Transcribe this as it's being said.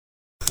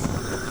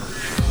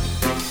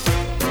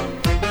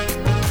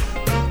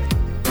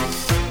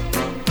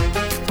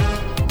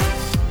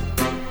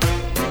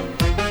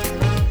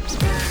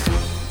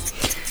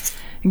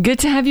Good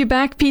to have you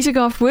back, Peter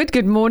Goffwood.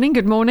 Good morning.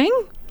 Good morning.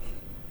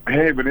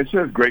 Hey,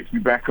 Vanessa. It's great to be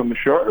back on the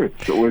show.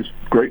 It's always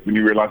great when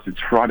you realize it's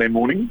Friday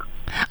morning.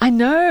 I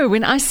know.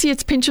 When I see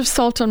its pinch of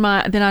salt on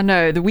then I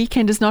know the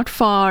weekend is not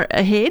far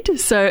ahead.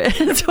 So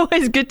it's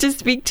always good to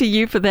speak to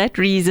you for that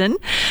reason.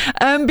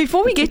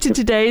 Before we get to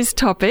today's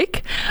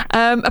topic,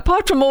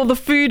 apart from all the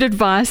food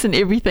advice and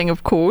everything,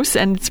 of course,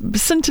 and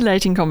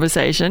scintillating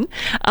conversation,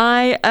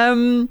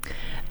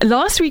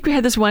 last week we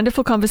had this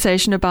wonderful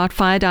conversation about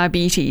fire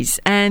diabetes,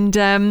 and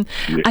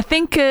I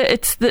think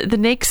it's the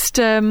next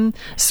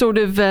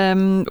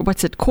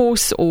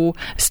course or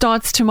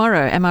starts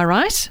tomorrow. Am I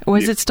right? Or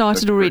has it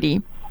started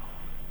already?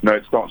 No,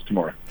 it starts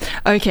tomorrow.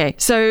 Okay,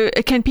 so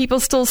can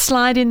people still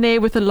slide in there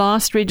with the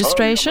last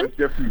registration? Oh,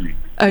 yeah, most definitely.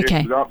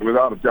 Okay. Yes,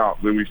 without a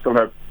doubt. We still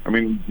have,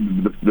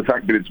 the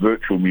fact that it's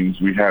virtual means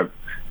we have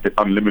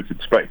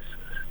unlimited space.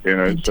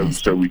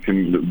 So we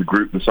can,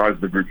 the size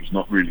of the group is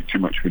not really too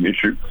much of an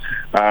issue.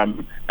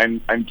 And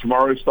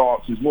tomorrow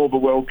starts is more of a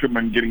welcome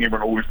and getting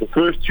everyone always. The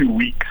first 2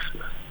 weeks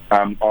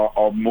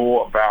are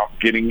more about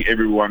getting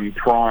everyone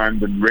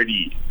primed and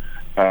ready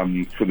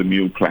for the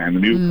meal plan. The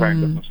meal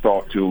plan doesn't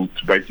start till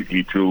day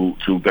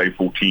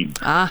 14.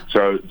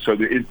 So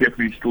there is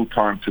definitely still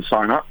time to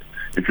sign up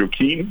if you're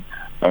keen.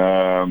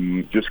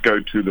 Just go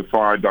to the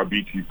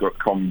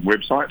firediabetes.com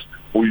website,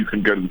 or you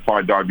can go to the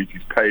Fire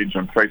Diabetes page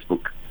on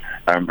Facebook.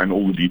 And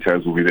all the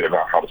details will be there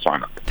about how to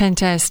sign up.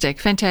 Fantastic.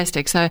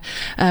 So,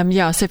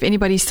 so if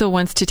anybody still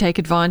wants to take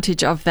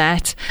advantage of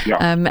that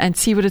and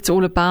see what it's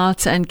all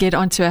about and get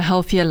onto a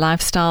healthier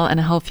lifestyle and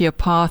a healthier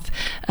path,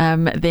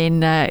 then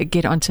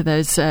get onto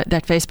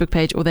that Facebook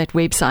page or that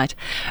website.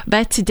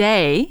 But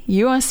today,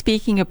 you are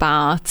speaking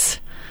about,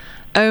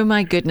 oh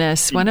my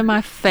goodness, one of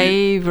my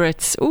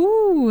favorites.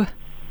 Ooh.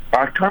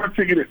 I kind of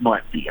figured it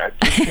might be. I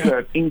had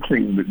an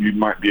inkling that you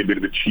might be a bit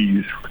of a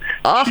cheese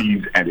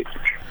addict.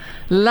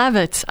 Love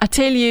it. I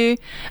tell you,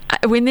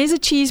 when there's a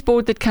cheese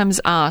board that comes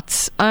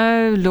out,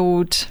 oh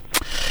Lord,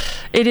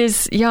 it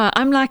is,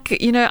 I'm like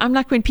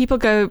when people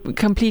go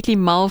completely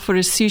mull for a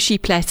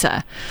sushi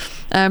platter.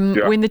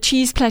 When the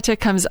cheese platter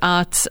comes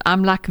out,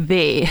 I'm like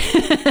there.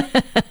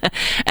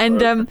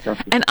 And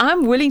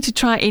I'm willing to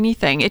try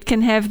anything. It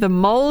can have the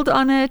mold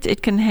on it.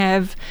 It can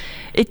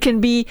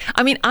be,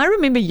 I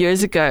remember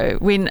years ago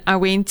when I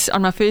went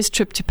on my first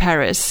trip to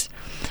Paris,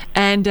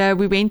 and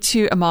we went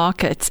to a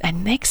market,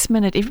 and next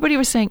minute everybody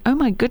was saying, oh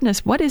my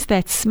goodness, what is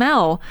that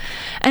smell?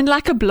 And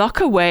like a block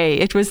away,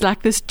 it was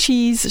like this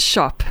cheese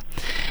shop.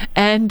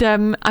 And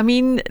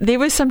there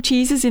were some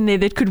cheeses in there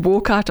that could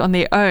walk out on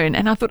their own.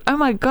 And I thought, oh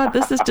my God,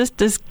 this is just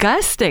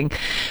disgusting.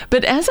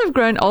 But as I've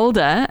grown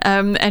older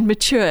and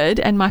matured,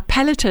 and my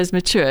palate has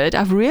matured,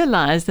 I've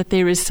realized that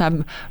there is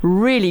some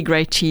really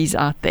great cheese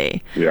out there.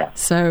 Yeah.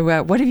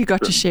 So what have you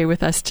got to share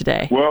with us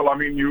today? Well, the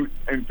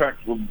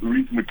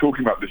reason we're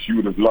talking about this, you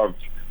would have loved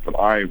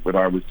what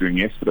I was doing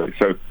yesterday.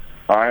 So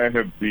I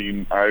had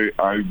the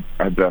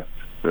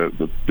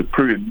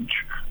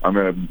privilege. I'm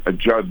a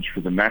judge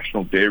for the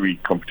National Dairy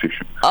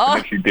Competition.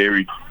 Actually,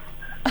 dairy,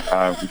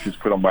 which is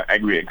put on by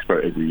Agri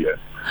Expo every year.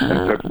 And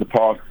so for the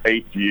past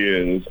 8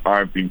 years,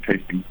 I've been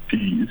tasting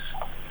cheese.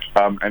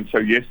 And so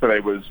yesterday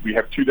we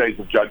have 2 days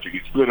of judging.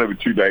 It's split over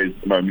 2 days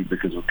at the moment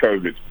because of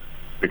COVID,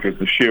 because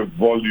the sheer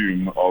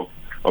volume of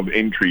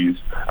entries.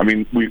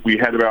 We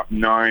had about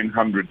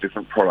 900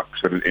 different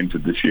products that had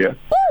entered this year.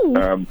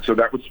 So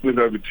that was split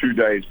over 2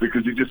 days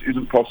because it just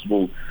isn't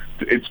possible.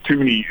 It's too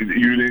many.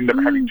 You end up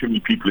having too many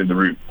people in the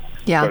room.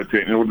 Yeah. So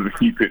in order to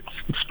keep it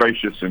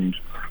spacious and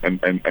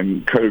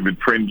COVID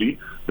friendly,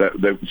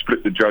 they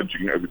split the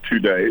judging over 2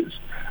 days.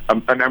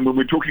 And when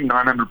we're talking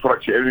 900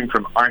 products, everything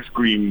from ice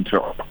cream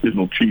to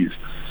artisanal cheese.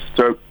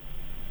 So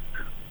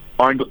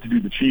I got to do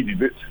the cheesy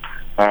bit.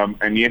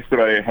 And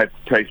yesterday I had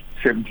to taste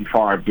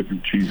 75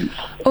 different cheeses.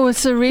 Oh,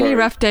 it's a really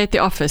rough day at the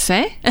office,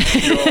 eh? No.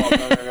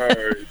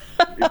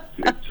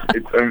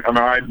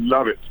 I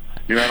love it.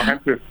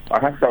 I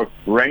have to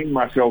rein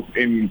myself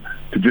in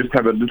to just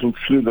have a little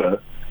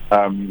slither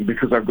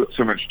because I've got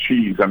so much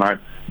cheese. And one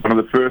of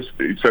the first,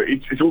 so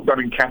it's all done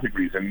in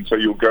categories. And so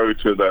you'll go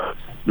to the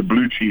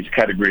blue cheese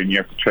category and you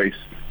have to chase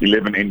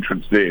 11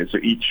 entrants there. So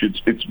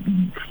it's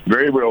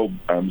very well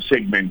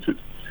segmented.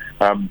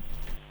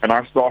 And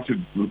I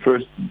started, the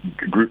first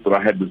group that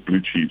I had was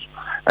blue cheese.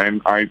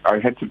 And I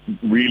had to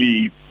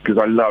really, because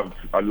I love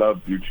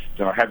blue cheese,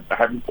 and I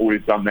haven't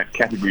always done that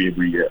category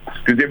every year.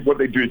 Because what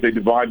they do is they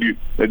divide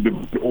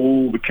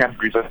all the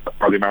categories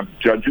by the amount of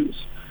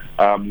judges.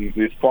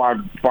 There's five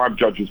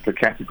judges per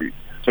category.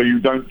 So you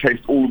don't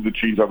taste all of the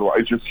cheese, otherwise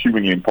it's just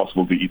humanly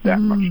impossible to eat that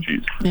much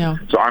cheese. Yeah.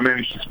 So I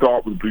managed to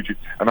start with blue cheese.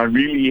 And I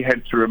really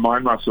had to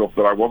remind myself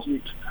that I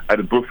wasn't at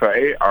a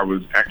buffet, I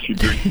was actually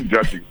doing some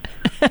judging.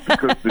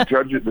 Because the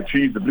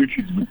blue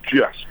cheese was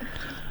just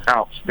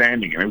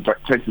outstanding. And it was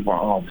like tasting like,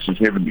 oh, this is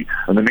heavenly.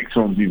 And the next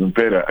one's even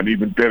better and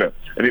even better.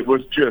 And it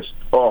was just,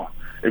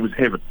 it was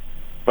heaven.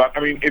 But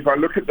if I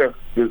look at the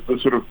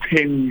sort of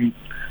 10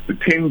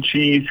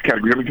 cheese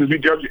category, because we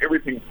judge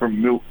everything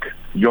from milk,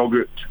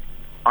 yogurt,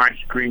 ice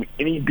cream,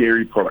 any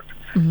dairy product.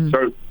 Mm-hmm.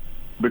 So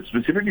but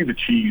specifically the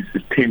cheese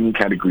is 10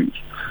 categories.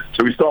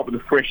 So we start with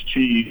the fresh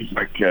cheese,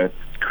 like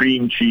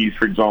cream cheese,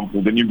 for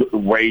example. Then you've got the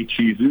whey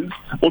cheeses,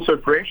 also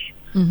fresh,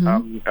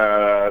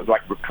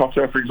 like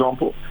ricotta, for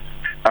example.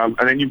 And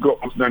then you've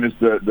got what's known as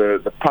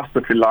the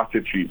pasta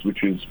filata cheese,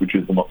 which is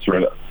the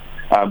mozzarella.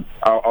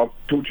 I'll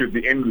talk to you at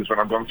the end of this when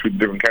I've gone through the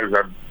different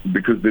categories,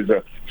 because there's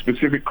a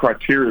specific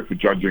criteria for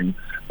judging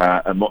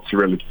a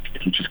mozzarella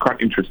cheese, which is quite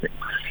interesting.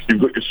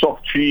 You've got your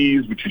soft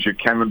cheese, which is your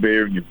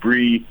camembert and your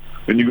brie.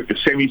 Then you've got your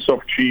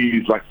semi-soft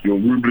cheese, like your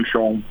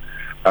roublechon.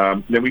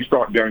 Then we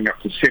start going up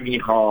to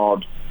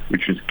semi-hard,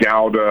 which is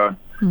Gouda.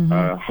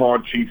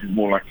 Hard cheese is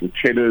more like your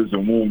cheddars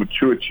and more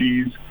mature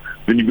cheese.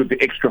 Then you've got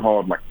the extra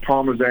hard, like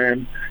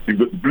Parmesan. You've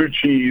got the blue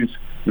cheese,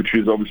 which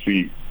is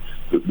obviously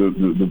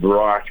the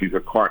varieties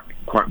are quite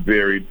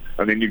varied.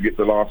 And then you get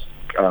the last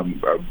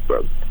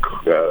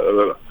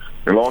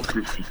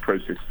group, which is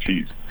processed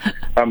cheese.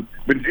 But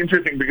it's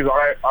interesting because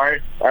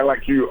I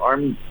like you,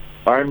 I'm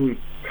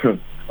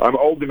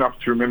old enough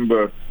to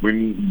remember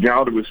when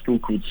Gouda was still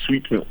called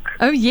sweet milk.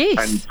 Oh,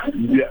 yes.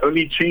 And the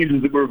only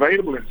cheeses that were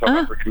available in South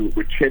Africa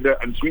were cheddar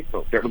and sweet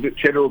milk. That was it,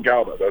 cheddar or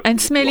Gouda.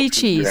 And smelly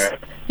cheese.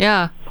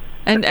 Yeah.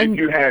 And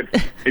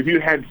if you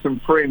had some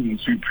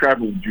friends who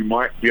travelled, you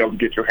might be able to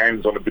get your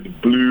hands on a bit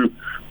of blue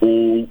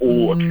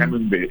or a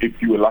camembert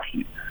if you were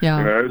lucky. Yeah.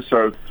 You know,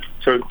 so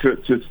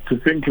to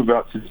think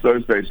about since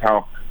those days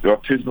how the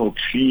artisanal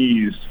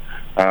cheese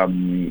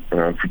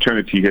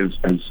fraternity has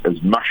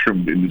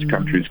mushroomed in this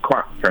country is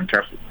quite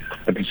fantastic.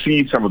 And to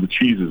see some of the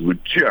cheeses were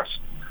just,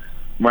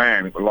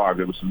 man alive,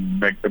 there was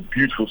some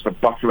beautiful stuff,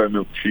 buffalo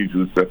milk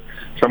cheeses,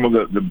 some of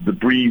the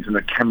bries and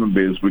the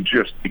camemberts were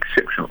just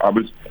exceptional. I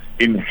was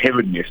in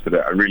heaven yesterday,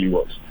 I really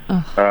was.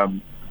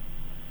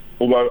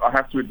 Although I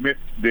have to admit,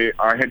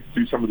 I had to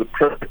do some of the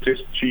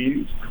processed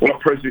cheese, well,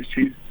 not processed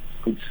cheese,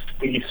 called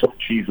semi-soft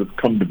cheese with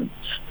condiments.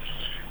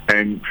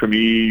 And for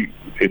me,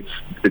 it's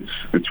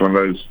one of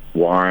those,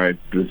 why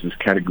does this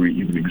category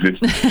even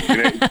exist? They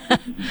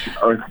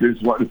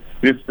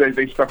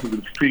stuff it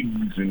with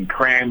figs and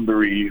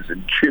cranberries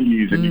and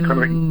chilies, and you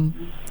kind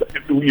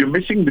of you're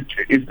missing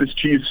is this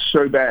cheese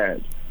so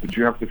bad that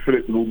you have to fill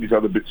it with all these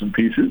other bits and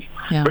pieces?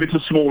 Yeah. But it's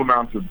a small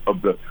amount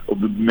of the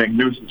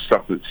magnificent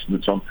stuff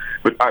that's on.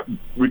 But I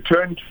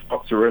return to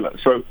mozzarella.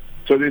 So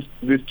there's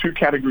two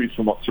categories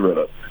for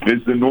mozzarella.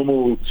 There's the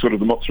normal sort of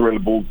the mozzarella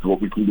balls,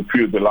 what we call the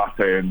pure de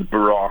latte and the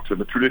burrata,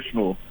 the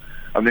traditional.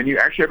 And then you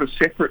actually have a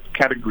separate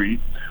category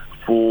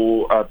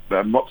for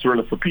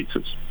mozzarella for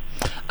pizzas.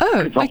 Oh,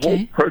 it's a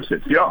whole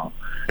process. Yeah,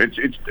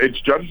 it's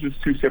judged as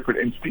two separate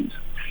entities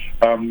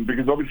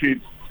because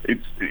obviously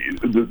it's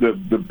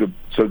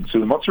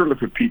the mozzarella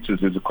for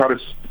pizzas is quite a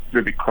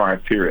specific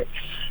criteria,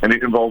 and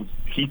it involves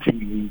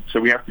heating.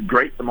 So we have to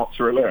grate the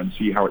mozzarella and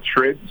see how it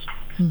shreds.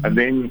 And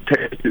then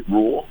taste it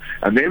raw.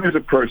 And then there's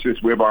a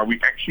process whereby we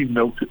actually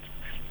melt it.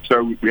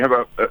 So we have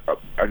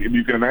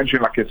you can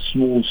imagine like a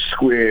small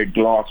square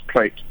glass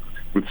plate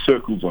with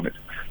circles on it.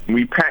 And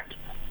we pack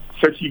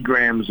 30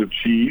 grams of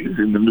cheese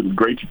in the middle,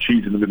 grated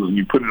cheese in the middle, and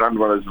you put it under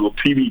one of those little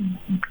TV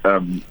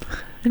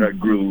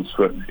grills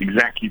for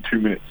exactly 2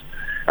 minutes.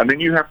 And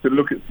then you have to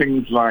look at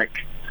things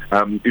like,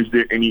 is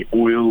there any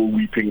oil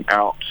weeping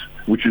out?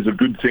 Which is a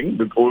good thing.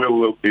 The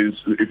oil is,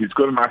 if it's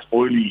got a nice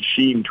oily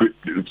sheen to it,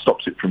 it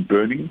stops it from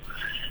burning.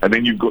 And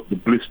then you've got the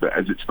blister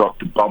as it starts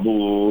to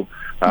bubble,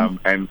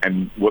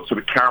 and what sort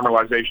of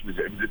caramelization is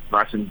it? Is it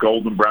nice and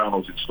golden brown, or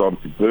is it starting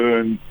to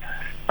burn?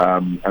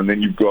 And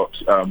then you've got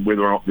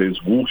whether or not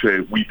there's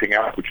water weeping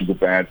out, which is a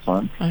bad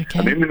sign. Okay.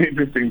 And then the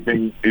interesting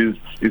thing is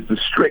the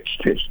stretch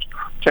test.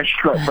 It's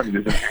actually quite funny.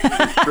 There's an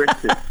actual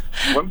stretch test.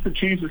 Once the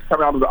cheese has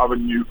come out of the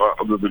oven, you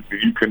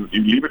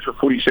leave it for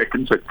 40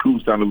 seconds so it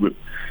cools down a little bit,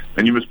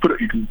 and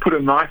you can put a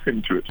knife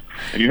into it,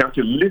 and you have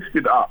to lift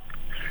it up,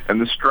 and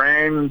the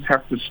strands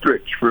have to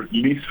stretch for at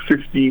least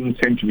 15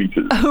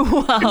 centimeters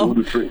in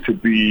order for it to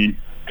be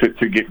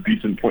to get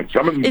decent points.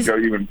 Some of them go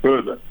even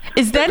further.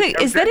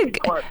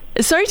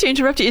 Sorry to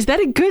interrupt you. Is that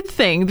a good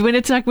thing when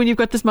it's like when you've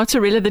got this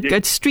mozzarella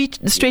that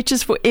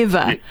stretches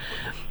forever?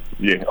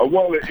 Yeah.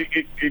 Well,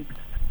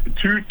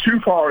 too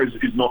far is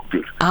not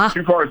good.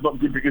 Too far is not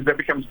good because that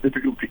becomes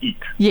difficult to eat.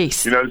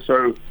 Yes. You know,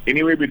 so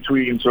anywhere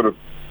between sort of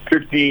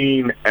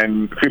 15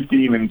 and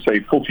say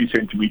 40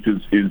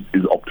 centimeters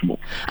is optimal.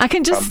 I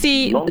can just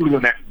see longer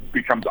than that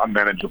becomes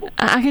unmanageable.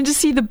 I can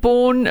just see the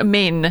born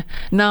men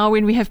now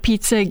when we have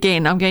pizza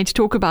again. I'm going to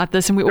talk about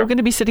this, and we're all going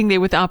to be sitting there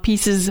with our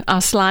pieces,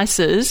 our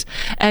slices,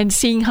 and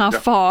seeing how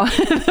far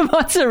the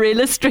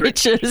mozzarella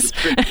stretches.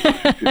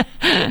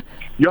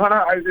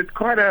 Yeah, it's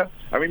quite a.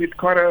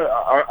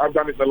 I've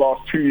done it the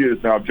last 2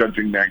 years now,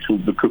 judging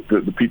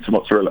the pizza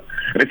mozzarella,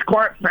 and it's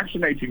quite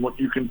fascinating what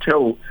you can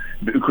tell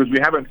because we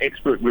have an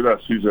expert with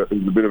us who's a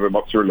bit of a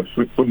mozzarella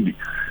fundi,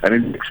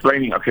 and he's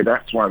explaining. Okay,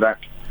 that's why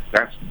that's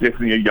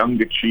definitely a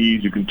younger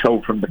cheese. You can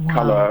tell from the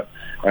color,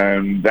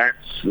 and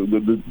that's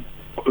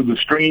the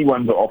stringy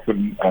ones are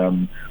often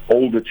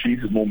older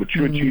cheeses, more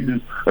mature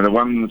cheeses, and the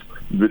ones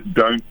that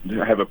don't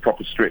have a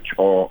proper stretch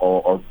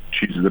are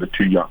cheeses that are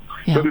too young.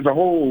 Yeah. So there's a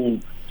whole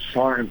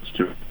science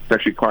to it. It's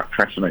actually quite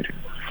fascinating.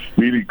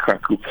 really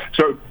quite cool.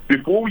 So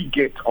before we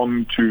get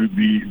on to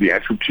the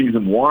actual cheese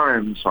and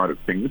wine side of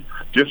things,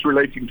 just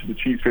relating to the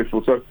cheese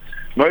festival. So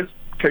most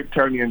Cape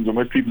Townians or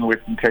most people in the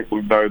Western Cape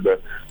will know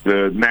that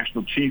the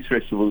National Cheese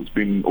Festival has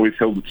been always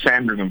held at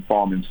Sandringham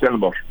Farm in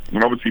Stellenbosch.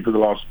 And obviously for the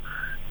last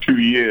 2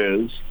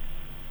 years,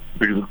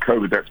 because of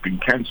COVID, that's been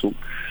cancelled.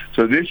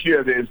 So this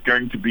year there's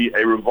going to be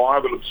a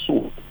revival of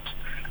sorts.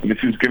 And this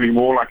is going to be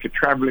more like a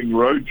travelling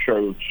road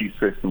show of Cheese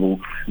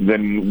Festival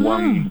than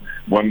one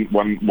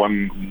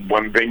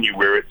venue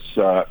where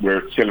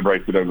it's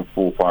celebrated over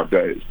 4 or 5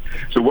 days.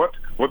 So what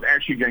they're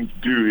actually going to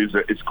do is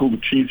it's called the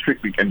Cheese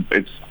Picnic, and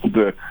it's called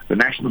the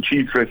National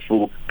Cheese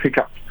Festival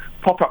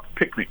pop-up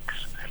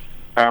picnics.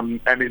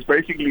 And it's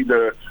basically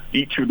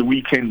each of the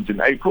weekends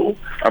in April.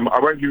 I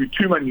won't give you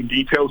too many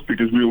details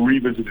because we'll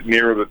revisit it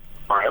nearer the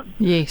time.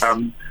 Yes.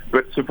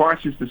 But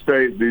suffices to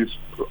say, there's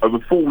over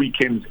 4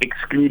 weekends,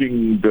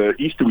 excluding the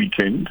Easter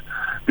weekend.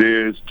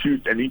 There's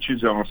 2, and each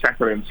is on a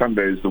Saturday and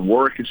Sunday. Is the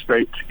Warwick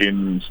Estate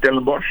in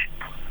Stellenbosch,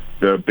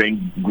 the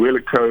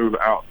Benguela Cove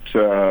out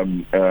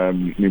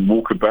in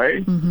Walker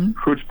Bay,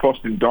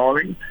 Grootpost in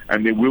Darling,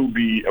 and there will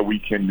be a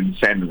weekend in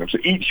Sandringham. So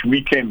each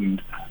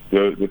weekend,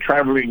 the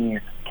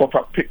travelling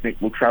pop-up picnic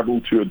will travel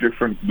to a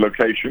different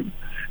location,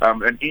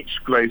 and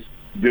each place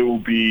there will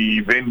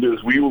be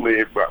vendors.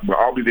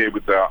 I'll be there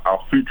with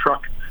our food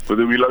truck, where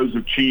there'll be loads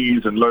of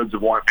cheese and loads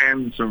of wine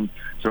and some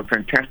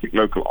fantastic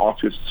local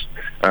artists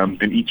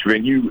in each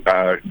venue.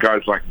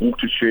 Guys like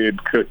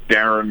Watershed, Kurt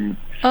Darren,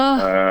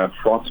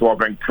 Francois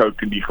Van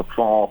Koken,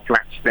 Gevaar,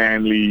 Flat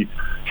Stanley,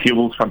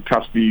 Hills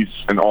Fantasties,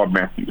 and Ard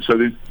Matthews. So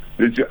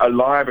there's a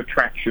live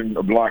attraction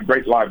of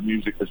great live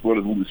music as well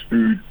as all this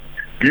food,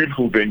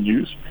 beautiful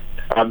venues.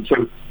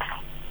 So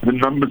the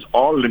numbers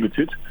are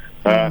limited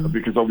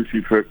because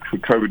obviously for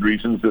COVID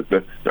reasons that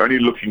they're only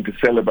looking to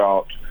sell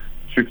about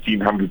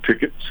 1,500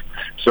 tickets.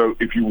 So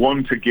if you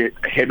want to get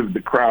ahead of the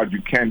crowd,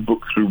 you can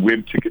book through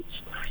web tickets.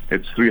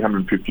 It's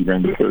 350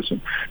 rand a person.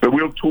 But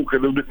we'll talk a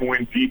little bit more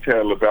in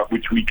detail about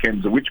which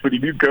weekends are which. But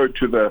if you go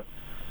to the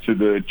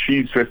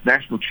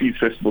National Cheese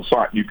Festival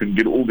site, you can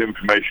get all the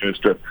information as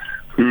to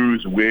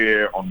who's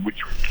where on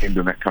which weekend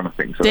and that kind of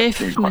thing. So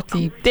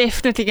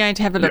definitely going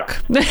to have a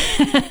look.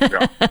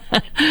 Yeah.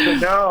 So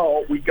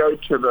now we go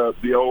to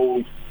the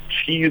old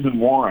cheese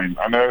and wine.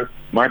 I know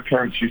my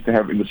parents used to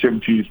have in the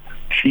 70s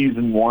cheese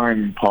and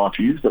wine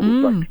parties. That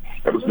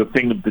was the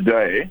thing of the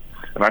day.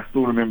 And I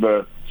still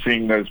remember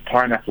seeing those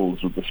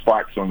pineapples with the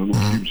spikes on the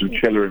little cubes of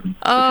cheddar and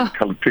different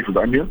coloured pickled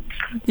onions.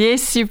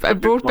 Yes, you've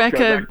brought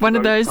back one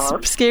of those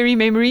scary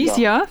memories,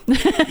 yeah.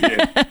 Yes.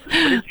 But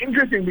it's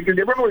interesting because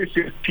everyone always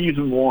says cheese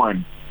and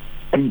wine.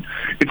 And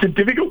it's a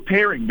difficult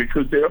pairing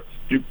because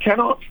you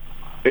cannot...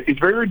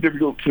 It's very, very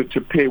difficult to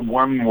pair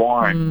one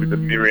wine with a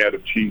myriad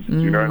of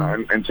cheeses, you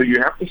know, and so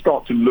you have to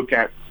start to look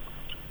at,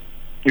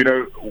 you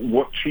know,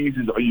 what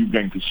cheeses are you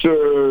going to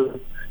serve?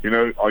 You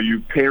know, are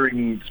you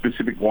pairing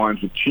specific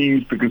wines with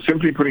cheese? Because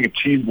simply putting a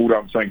cheese board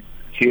out and saying,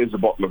 here's a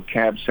bottle of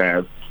Cab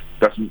Sav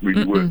doesn't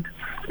really work,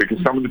 because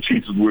some of the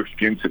cheeses work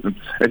against it. And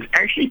it's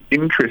actually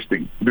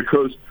interesting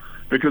because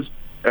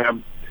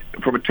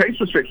from a taste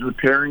perspective, a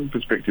pairing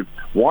perspective,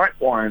 white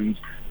wines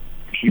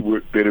actually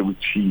work better with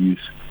cheese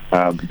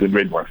than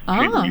red wines.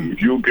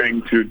 If you're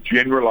going to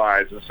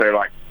generalize and say,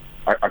 like,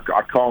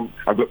 I can't,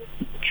 I've got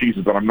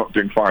cheeses, but I'm not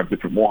doing 5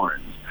 different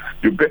wines.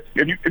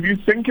 If you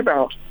think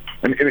about,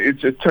 and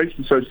it's a taste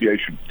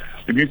association,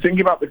 if you think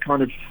about the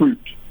kind of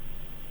fruit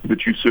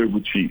that you serve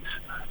with cheese,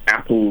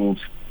 apples,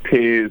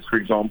 pears, for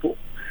example,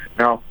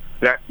 now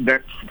that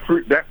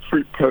fruit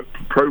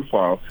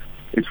profile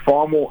is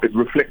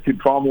reflected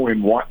far more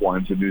in white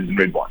wines than it is in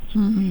red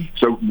wines.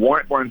 So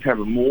white wines have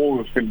a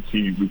more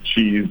affinity with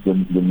cheese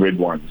than red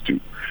wines do.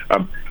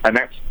 And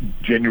that's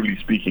generally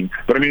speaking.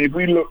 But I mean, if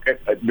we look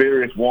at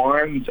various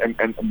wines and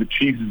the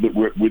cheeses that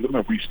work with them,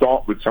 if we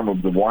start with some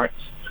of the whites,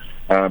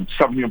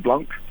 Sauvignon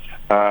Blanc,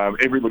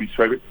 everybody's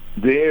favorite,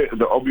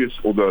 the obvious,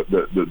 or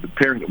the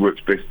pairing that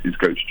works best is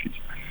goat's cheese.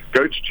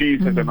 Goat's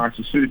cheese has a nice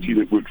acidity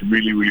that works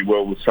really, really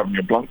well with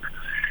Sauvignon Blanc.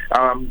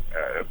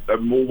 A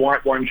more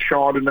white wine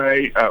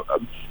Chardonnay,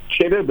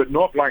 cheddar, but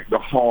not like the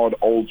hard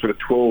old sort of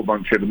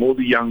 12-month cheddar. More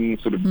the young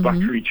sort of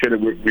buttery cheddar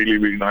work really,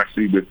 really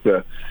nicely with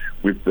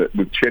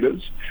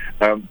cheddars.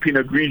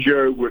 Pinot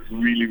Grigio works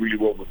really, really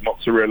well with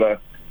mozzarella,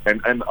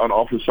 and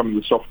offers some of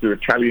the softer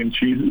Italian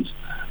cheeses.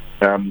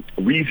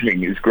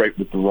 Riesling is great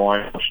with the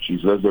rye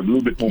cheese. Those are a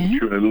little bit more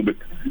mature and a little bit.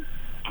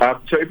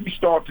 So if we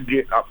start to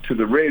get up to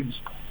the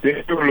reds,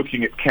 then we're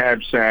looking at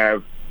Cab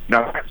Sav.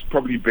 Now that's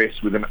probably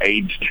best with an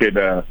aged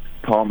cheddar,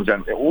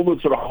 Parmesan. All the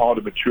sort of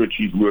harder, mature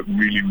cheese work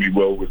really, really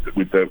well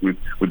with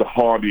the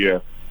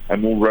hardier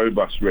and more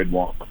robust red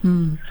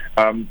wine.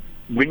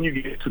 When you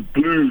get to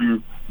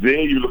blue,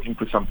 there you're looking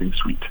for something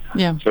sweet.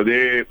 Yeah. So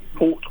there,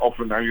 port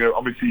often, now, you know,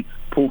 obviously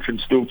port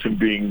and Stilton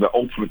being the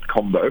ultimate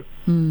combo.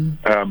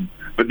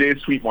 But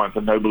there's sweet wines,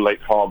 a Noble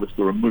Late Harvest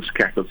or a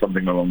Muscat or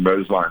something along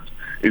those lines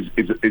is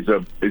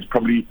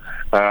probably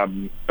a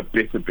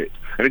better bet.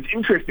 And it's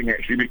interesting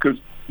actually because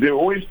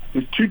there's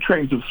 2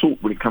 trains of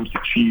thought when it comes to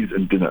cheese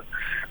and dinner.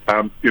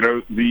 You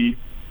know, the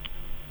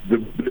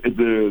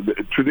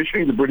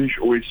traditionally the British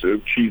always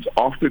serve cheese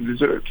after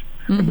dessert,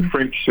 and the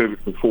French serve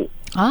it before.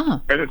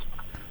 Ah. And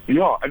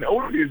and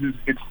all it is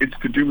it's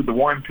to do with the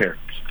wine pairings.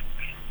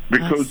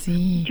 Because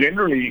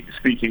generally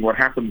speaking, what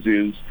happens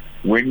is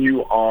when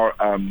you are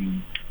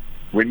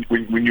when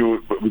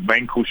you're with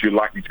main course, you're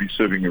likely to be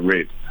serving a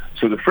red.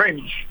 So the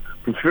French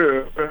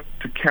prefer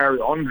to carry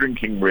on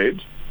drinking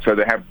red, so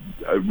they have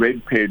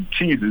red paired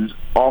cheeses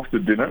after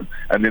dinner,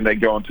 and then they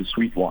go on to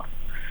sweet wine.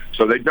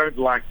 So they don't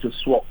like to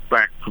swap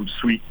back from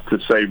sweet to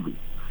savory.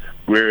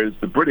 Whereas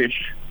the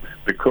British,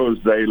 because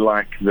they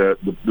like the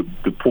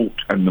port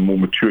and the more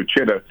mature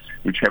cheddar,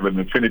 which have an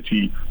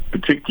affinity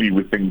particularly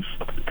with things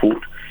like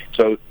port,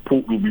 so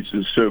port will be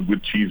served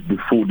with cheese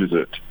before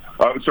dessert.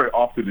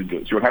 After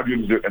dessert. So you'll have your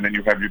dessert and then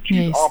you'll have your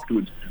cheese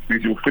afterwards,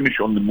 because you'll finish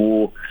on the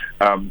more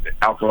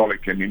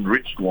alcoholic and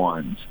enriched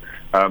wines,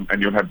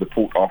 and you'll have the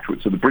port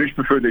afterwards. So the British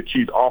prefer their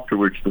cheese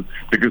afterwards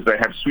because they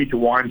have sweeter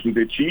wines with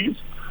their cheese,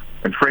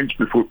 and French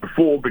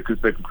before because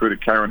they prefer to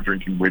carry on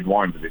drinking red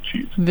wine with their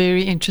cheese.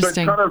 Very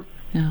interesting.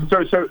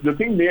 So, so the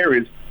thing there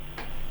is,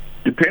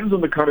 depends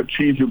on the kind of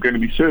cheese you're going to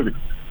be serving.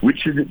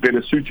 Which is it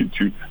better suited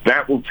to?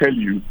 That will tell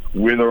you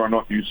whether or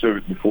not you serve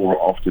it before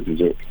or after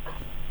dessert.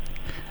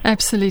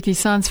 Absolutely.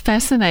 Sounds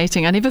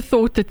fascinating. I never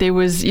thought that there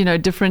was,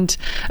 different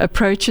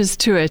approaches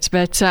to it,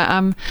 but I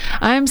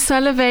am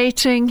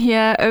salivating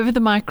here over the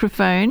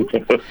microphone.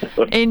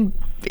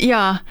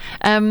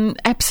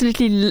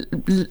 Absolutely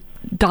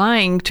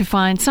dying to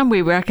find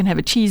somewhere where I can have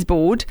a cheese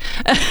board.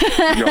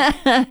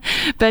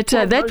 But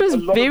that was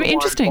very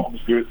interesting.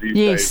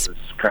 Yes.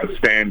 Kind of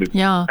standard.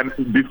 Yeah.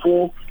 And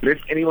before,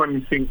 lest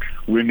anyone think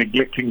we're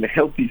neglecting the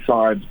healthy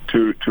side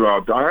to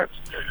our diets,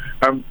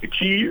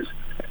 cheese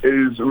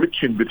is rich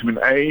in vitamin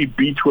A,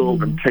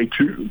 B12, and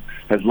K2,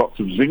 has lots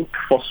of zinc,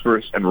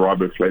 phosphorus, and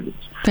riboflavins.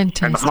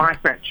 Fantastic. And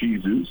high-fat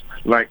cheeses,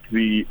 like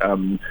the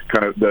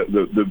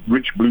the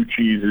rich blue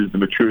cheeses, the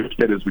mature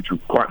cheddars, which are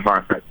quite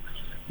high-fat,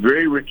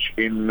 very rich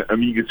in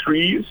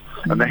omega-3s,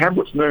 and they have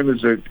what's known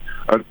as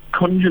a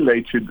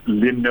conjugated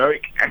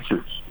linoleic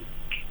acid,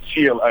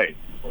 CLA.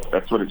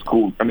 That's what it's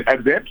called. And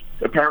that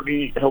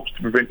apparently helps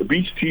to prevent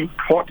obesity,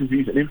 heart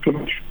disease, and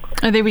inflammation.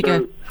 Oh, there we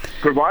go.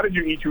 Provided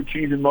you eat your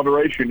cheese in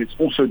moderation, it's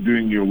also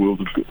doing you a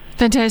world of good.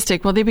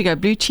 Fantastic. Well, there we go.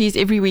 Blue cheese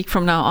every week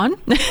from now on.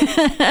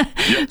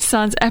 Yep.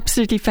 Sounds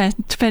absolutely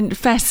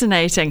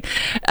fascinating.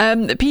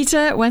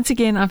 Peter, once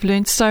again, I've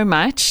learned so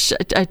much.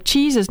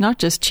 Cheese is not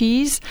just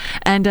cheese.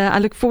 And I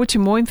look forward to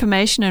more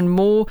information and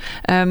more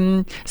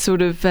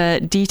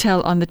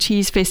detail on the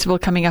Cheese Festival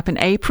coming up in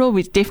April.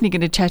 We're definitely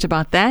going to chat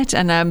about that.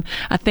 And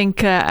I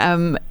think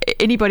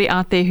anybody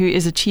out there who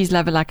is a cheese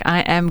lover like I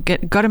am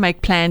got to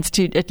make plans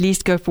to at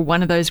least go for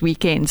one of those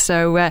weekends.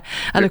 So I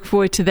look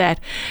forward to that.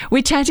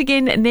 We chat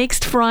again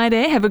next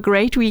Friday. Have a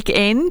great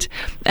weekend.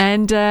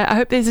 And I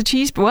hope there's a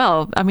cheese.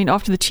 Well, I mean,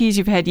 after the cheese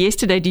you've had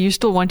yesterday, do you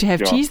still want to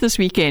have cheese this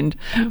weekend?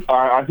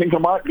 I think I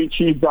might be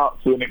cheesed out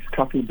for the next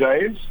couple of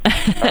days.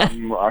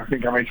 I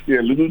think I may stay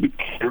a little bit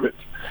clear of it.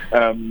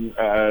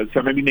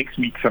 So maybe next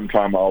week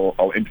sometime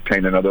I'll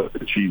entertain another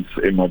cheese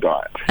in my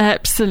diet.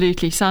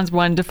 Absolutely. Sounds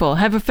wonderful.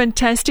 Have a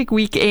fantastic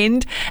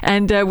weekend,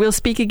 and we'll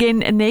speak again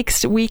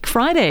next week,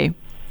 Friday.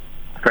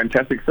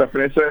 Fantastic stuff,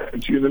 Vanessa.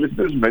 And to you, the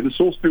listeners, may the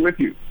sauce be with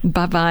you.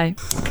 Bye-bye.